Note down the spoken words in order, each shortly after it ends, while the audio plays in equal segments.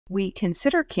we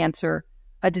consider cancer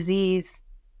a disease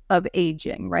of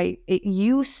aging, right? It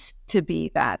used to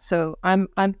be that. So I'm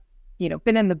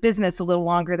been in the business a little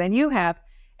longer than you have.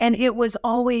 And it was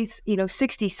always,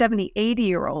 60, 70,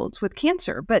 80-year-olds with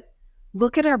cancer. But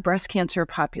look at our breast cancer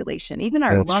population, even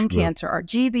our lung cancer, our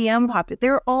GBM population,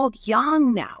 they're all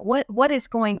young now. What is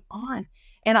going on?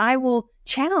 And I will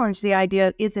challenge the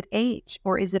idea, is it age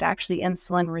or is it actually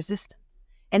insulin resistance?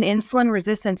 And insulin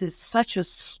resistance is such a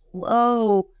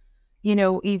slow,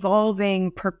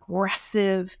 evolving,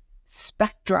 progressive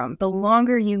spectrum. The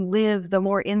longer you live, the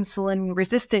more insulin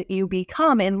resistant you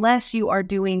become, unless you are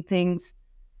doing things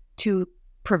to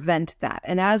prevent that.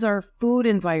 And as our food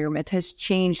environment has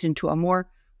changed into a more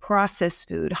processed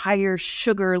food, higher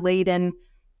sugar laden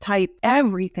type,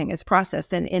 everything is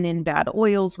processed and in bad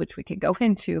oils, which we could go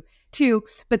into too.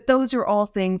 But those are all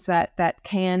things that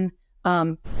can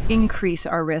increase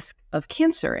our risk of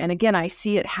cancer. And again, I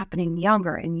see it happening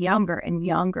younger and younger and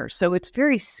younger. So it's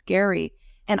very scary.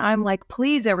 And I'm like,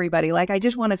 please, everybody, I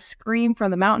just want to scream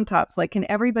from the mountaintops, can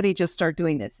everybody just start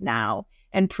doing this now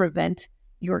and prevent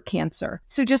your cancer?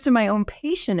 So just in my own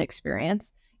patient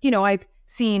experience, I've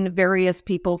seen various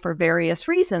people for various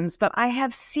reasons, but I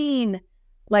have seen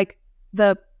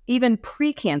the even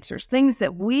precancers, things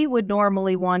that we would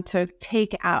normally want to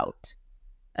take out,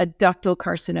 a ductal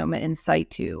carcinoma in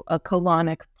situ, a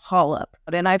colonic polyp.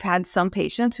 And I've had some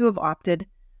patients who have opted,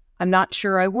 I'm not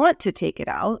sure I want to take it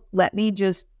out. Let me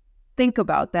just think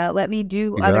about that. Let me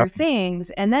do other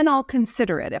things, and then I'll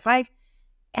consider it.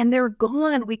 And they're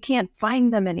gone. We can't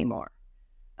find them anymore.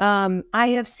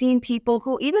 I have seen people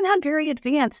who even had very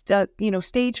advanced,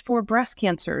 stage 4 breast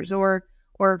cancers or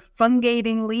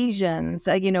fungating lesions,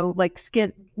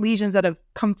 skin lesions that have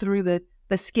come through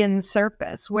the skin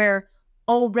surface, where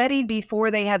already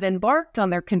before they have embarked on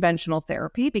their conventional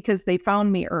therapy, because they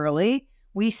found me early,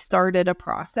 we started a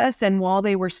process. And while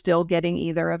they were still getting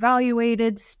either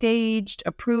evaluated, staged,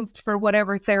 approved for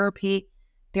whatever therapy,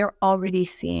 they're already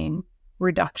seeing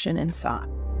reduction in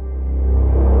size.